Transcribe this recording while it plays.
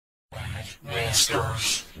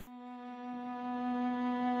LagMasters.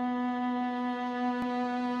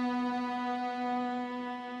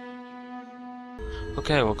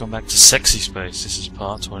 Okay, welcome back to Sexy Space. This is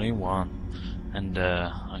part 21, and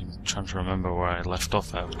I'm trying to remember where I left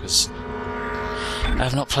off at because I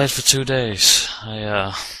have not played for 2 days.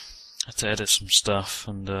 I had to edit some stuff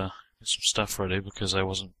and get some stuff ready because I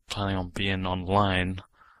wasn't planning on being online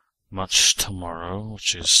much tomorrow,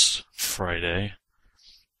 which is Friday.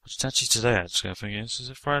 Which is actually today, actually, I think it is. Is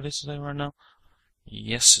it Friday today right now?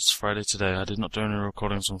 Yes, it's Friday today. I did not do any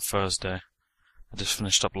recordings on Thursday. I just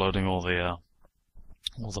finished uploading all the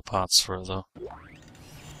parts for it, though.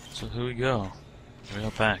 So here we go. We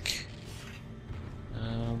are back.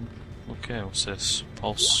 Okay, what's this?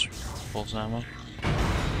 Pulse ammo? What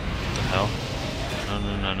the hell?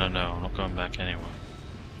 No, I'm not going back anywhere.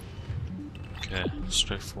 Okay,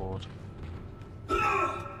 straight forward.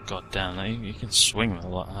 God damn, you can swing that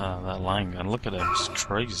line gun. Look at it, it's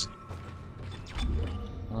crazy.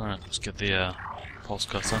 Alright, let's get the pulse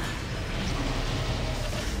cutter.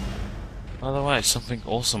 By the way, something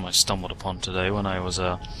awesome I stumbled upon today when I was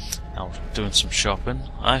out doing some shopping.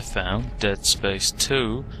 I found Dead Space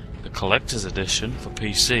 2, the collector's edition for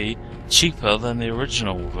PC, cheaper than the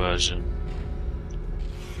original version.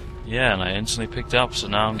 Yeah, and I instantly picked up, so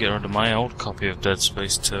now I'm getting rid of my old copy of Dead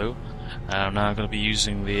Space 2. And I'm now going to be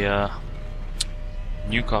using the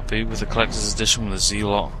new copy with the collector's edition with the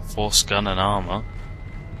Z-Lot force gun and armor.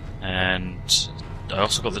 And I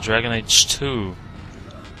also got the Dragon Age 2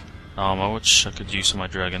 armor, which I could use for my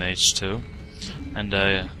Dragon Age 2. And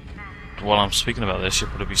while I'm speaking about this, you'll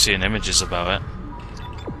probably be seeing images about it.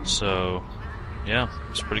 So, yeah,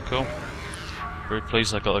 it's pretty cool. Very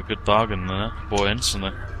pleased I got a good bargain there. Bought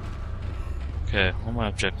instantly. Okay, what are my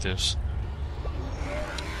objectives?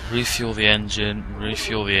 Refuel the engine,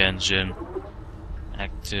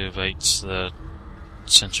 activates the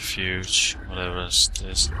centrifuge, whatever it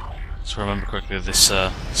is. So I remember correctly, this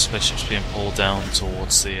spaceship's being pulled down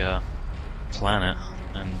towards the planet,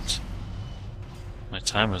 and my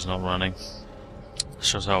timer's not running.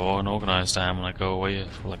 Shows how unorganized I am when I go away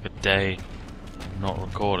for like a day not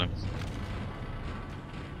recording.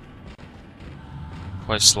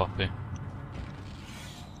 Quite sloppy.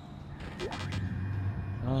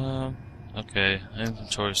 Okay,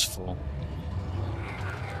 inventory's full.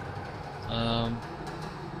 I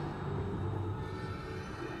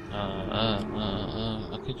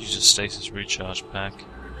could use a stasis recharge pack.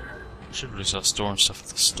 I should really start storing stuff at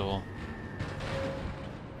the store.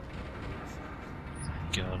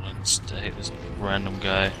 God, I just hate this random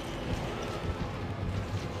guy.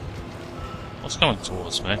 What's coming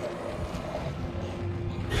towards me?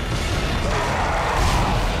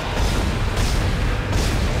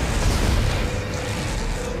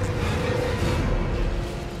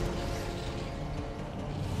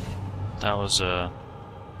 That was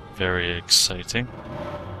very exciting.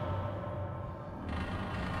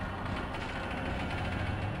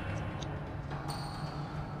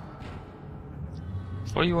 I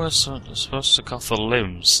thought you were supposed to cut off the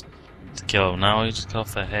limbs to kill them. Now you just cut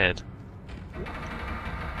off their head.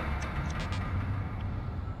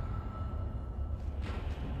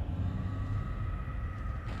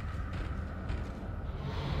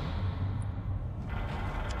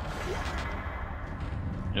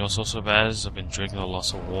 You know what's also bad is I've been drinking a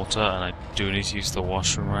lot of water and I do need to use the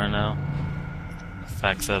washroom right now. The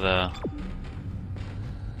fact that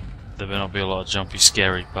there may not be a lot of jumpy,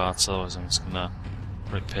 scary parts, otherwise I'm just gonna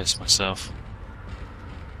really piss myself.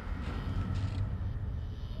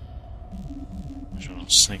 Make sure no one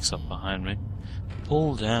sneaks up behind me.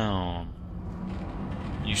 Pull down.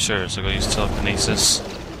 You serious? I gotta use telekinesis.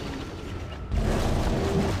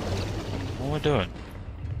 What am I doing?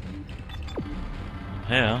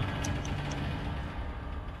 Here.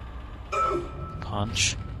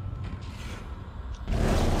 Punch.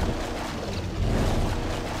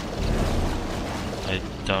 I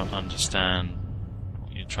don't understand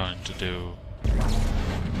what you're trying to do.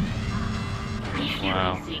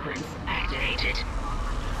 Wow.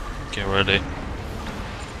 Get ready.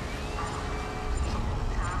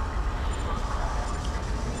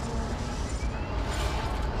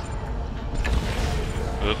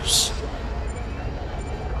 Oops.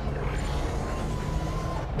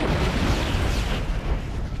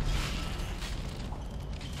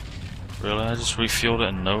 Really? I just refueled it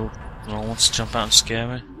and no one wants to jump out and scare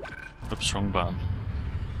me? Oops, wrong button.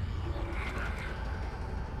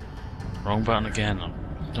 Wrong button again.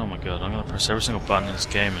 Oh my god, I'm gonna press every single button in this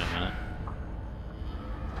game in a minute.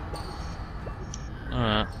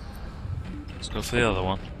 Alright. Let's go for the other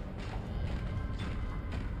one.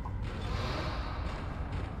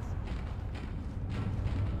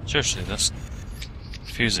 Seriously, that's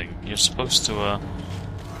confusing. You're supposed to, what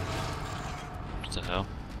the hell?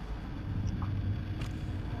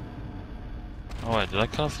 Oh wait, did I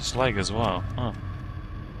cut off his leg as well? Huh.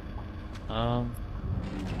 Oh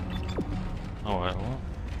wait, what?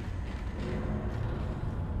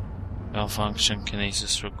 Malfunction,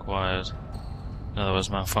 kinesis required. In other words,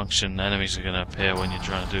 malfunction enemies are gonna appear when you're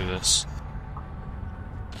trying to do this.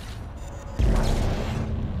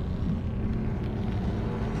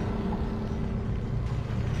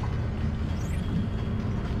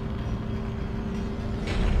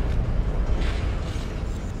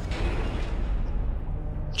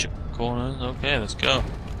 Chip corners, okay, let's go.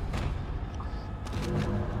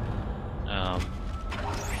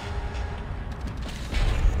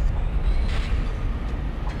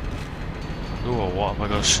 Ooh, what have I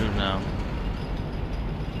got to shoot now?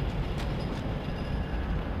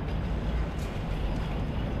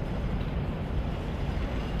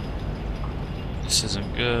 This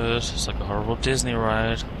isn't good. It's like a horrible Disney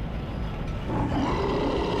ride.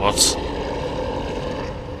 What?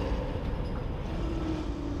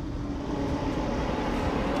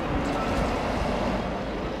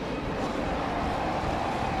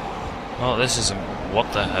 Oh, this isn't.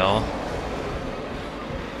 What the hell?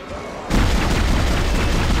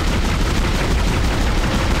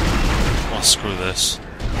 Oh, screw this.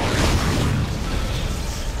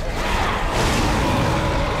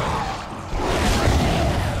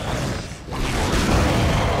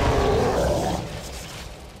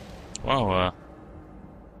 Wow,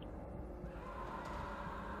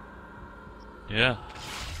 yeah.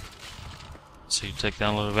 So you take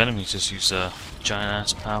down a lot of enemies, just use a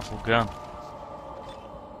giant-ass powerful gun.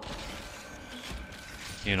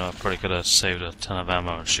 You know, I probably could have saved a ton of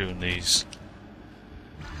ammo and shooting these.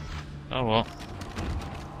 Oh well.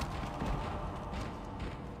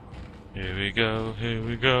 Here we go, here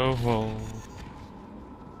we go. Whoa.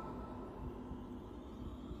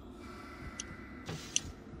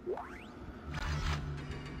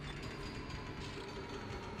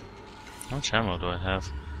 How much ammo do I have?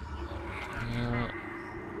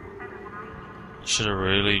 Should have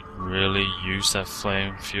really used that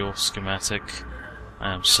flame fuel schematic.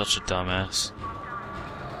 I am such a dumbass.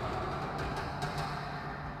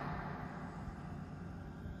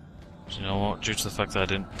 You know what, due to the fact that I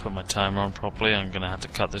didn't put my timer on properly, I'm gonna have to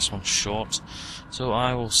cut this one short. So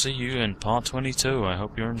I will see you in part 22. I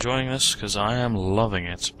hope you're enjoying this, because I am loving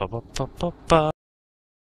it. Ba ba ba ba ba.